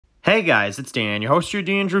Hey guys, it's Dan, your host of your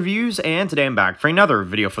Dan's Reviews, and today I'm back for another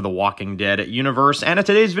video for the Walking Dead universe, and in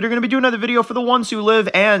today's video, we're going to be doing another video for The Ones Who Live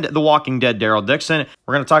and The Walking Dead Daryl Dixon.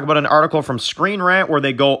 We're going to talk about an article from Screen Rant where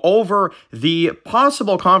they go over the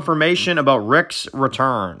possible confirmation about Rick's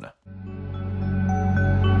return.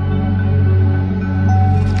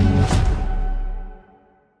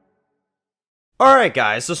 Alright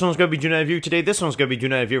guys, this one's going to be doing a review today. This one's going to be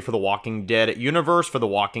doing a review for The Walking Dead universe, for The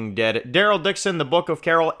Walking Dead, Daryl Dixon, The Book of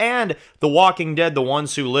Carol, and The Walking Dead, The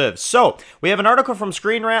Ones Who Live. So, we have an article from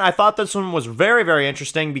Screen Rant. I thought this one was very, very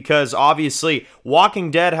interesting because obviously Walking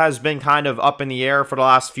Dead has been kind of up in the air for the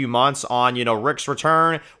last few months on, Rick's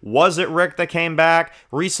return. Was it Rick that came back?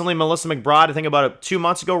 Recently, Melissa McBride, I think about 2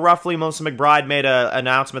 months ago roughly, Melissa McBride made an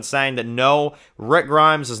announcement saying that no, Rick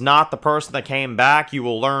Grimes is not the person that came back. You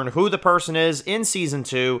will learn who the person is in season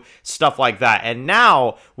 2, stuff like that. And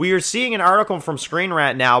now we are seeing an article from Screen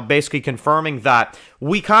Rant now basically confirming that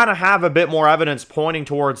we kind of have a bit more evidence pointing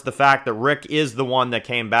towards the fact that Rick is the one that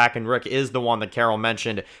came back and Rick is the one that Carol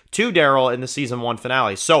mentioned to Daryl in the season 1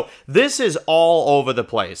 finale. So this is all over the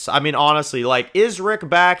place. I mean, honestly, like, is Rick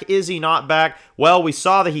back? Is he not back? Well, we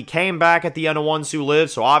saw that he came back at the end of Ones Who Live,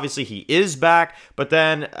 so obviously he is back, but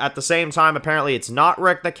then at the same time, apparently it's not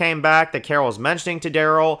Rick that came back, that Carol is mentioning to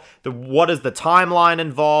Daryl. What is the timeline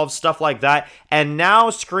involved, stuff like that. And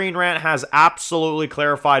now Screen Rant has absolutely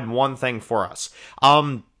clarified one thing for us.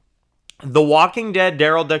 The Walking Dead,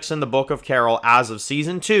 Daryl Dixon, The Book of Carol, as of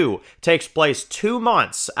Season 2, takes place 2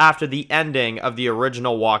 months after the ending of the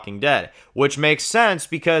original Walking Dead, which makes sense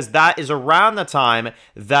because that is around the time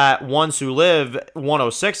that Ones Who Live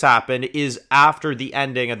 106 happened, is after the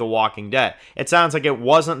ending of The Walking Dead. It sounds like it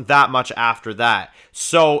wasn't that much after that.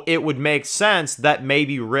 So it would make sense that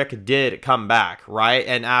maybe Rick did come back, right?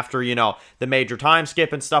 And after, the major time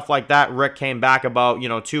skip and stuff like that, Rick came back about,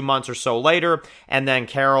 2 months or so later, and then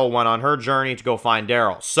Carol went on her journey to go find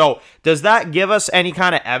Daryl. So does that give us any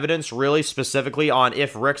kind of evidence really specifically on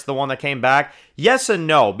if Rick's the one that came back? Yes and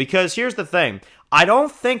no, because here's the thing. I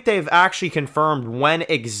don't think they've actually confirmed when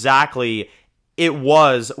exactly it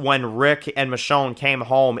was when Rick and Michonne came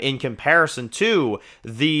home in comparison to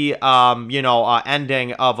the,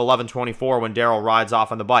 ending of 11/24 when Daryl rides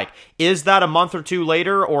off on the bike. Is that a month or two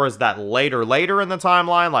later, or is that later in the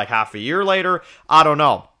timeline, like half a year later? I don't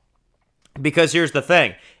know. Because here's the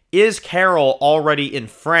thing. Is Carol already in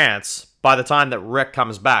France by the time that Rick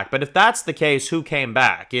comes back? But if that's the case, who came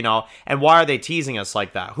back, And why are they teasing us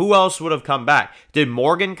like that? Who else would have come back? Did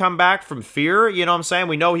Morgan come back from fear? You know what I'm saying?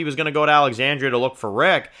 We know he was going to go to Alexandria to look for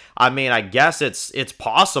Rick. I mean, I guess it's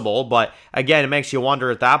possible, but again, it makes you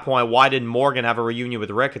wonder at that point, why didn't Morgan have a reunion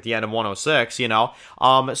with Rick at the end of 106,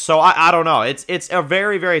 So I don't know. It's a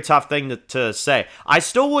very, very tough thing to say. I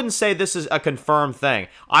still wouldn't say this is a confirmed thing.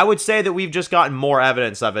 I would say that we've just gotten more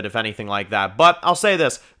evidence of it, if anything like that. But I'll say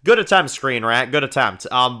this. Good attempt, Screen Rant. Good attempt.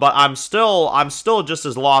 But I'm still just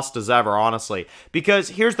as lost as ever, honestly. Because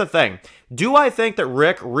here's the thing. Do I think that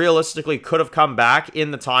Rick realistically could have come back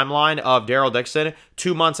in the timeline of Daryl Dixon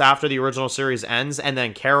 2 months after the original series ends, and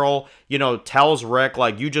then Carol, tells Rick,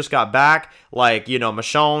 like, you just got back, like,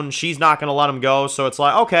 Michonne, she's not going to let him go, so it's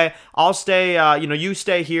like, okay, I'll stay, you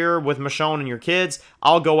stay here with Michonne and your kids,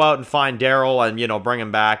 I'll go out and find Daryl and, bring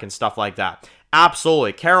him back and stuff like that.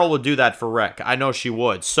 Absolutely. Carol would do that for Rick. I know she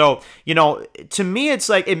would. So, to me, it's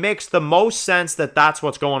like it makes the most sense that that's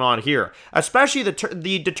what's going on here. Especially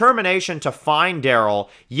the determination to find Daryl.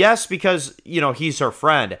 Yes, because, he's her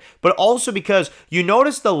friend. But also because you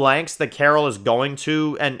notice the lengths that Carol is going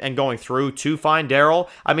to and going through to find Daryl.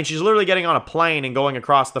 I mean, she's literally getting on a plane and going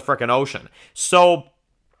across the frickin' ocean. So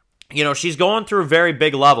she's going through very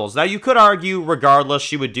big levels. Now, you could argue, regardless,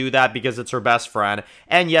 she would do that because it's her best friend.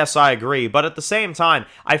 And yes, I agree. But at the same time,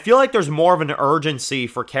 I feel like there's more of an urgency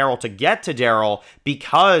for Carol to get to Daryl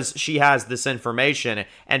because she has this information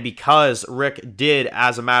and because Rick did,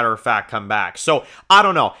 as a matter of fact, come back. So, I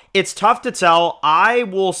don't know. It's tough to tell. I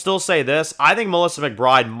will still say this. I think Melissa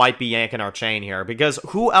McBride might be yanking our chain here because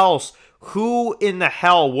who in the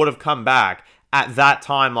hell would have come back at that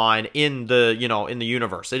timeline in the, in the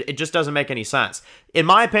universe? It just doesn't make any sense. In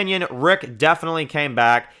my opinion, Rick definitely came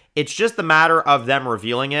back. It's just a matter of them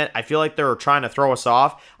revealing it. I feel like they're trying to throw us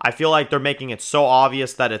off. I feel like they're making it so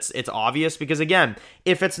obvious that it's obvious because, again,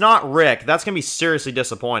 if it's not Rick, that's going to be seriously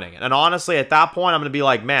disappointing. And honestly, at that point, I'm going to be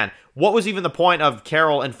like, man, what was even the point of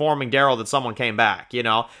Carol informing Daryl that someone came back, you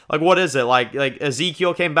know? Like, what is it? Like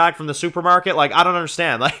Ezekiel came back from the supermarket? Like, I don't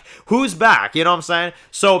understand. Like, who's back? You know what I'm saying?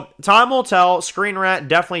 So, time will tell. Screen Rant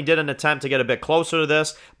definitely did an attempt to get a bit closer to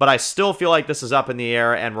this, but I still feel like this is up in the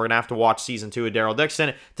air, and we're going to have to watch Season 2 of Daryl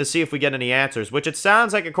Dixon to see if we get any answers, which it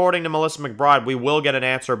sounds like, according to Melissa McBride, we will get an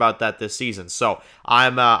answer about that this season. So,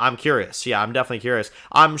 I'm curious. Yeah, I'm definitely curious.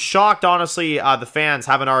 I'm shocked, honestly, the fans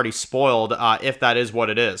haven't already spoiled if that is what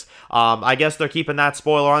it is. I guess they're keeping that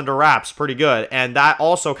spoiler under wraps pretty good, and that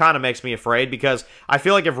also kind of makes me afraid, because I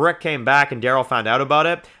feel like if Rick came back and Daryl found out about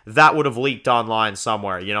it, that would have leaked online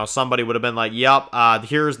somewhere. You know, somebody would have been like, yep,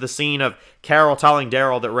 here's the scene of Carol telling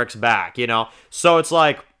Daryl that Rick's back, you know? So it's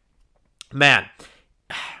like, man,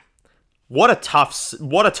 what a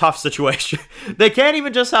tough situation. They can't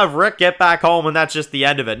even just have Rick get back home and that's just the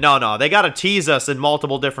end of it. No, they got to tease us in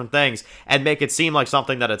multiple different things and make it seem like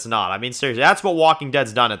something that it's not. I mean, seriously, that's what Walking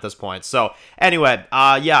Dead's done at this point. So, anyway,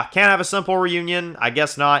 yeah, can't have a simple reunion. I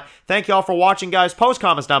guess not. Thank you all for watching, guys. Post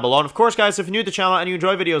comments down below. And, of course, guys, if you're new to the channel and you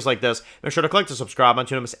enjoy videos like this, make sure to click the subscribe button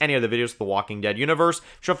to not miss any of the videos of the Walking Dead universe. Be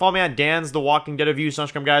sure to follow me on Dan's The Walking Dead Reviews on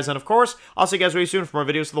Instagram, guys. And, of course, I'll see you guys really soon for more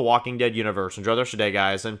videos of the Walking Dead universe. Enjoy the rest of your day,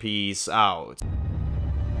 guys, and peace out.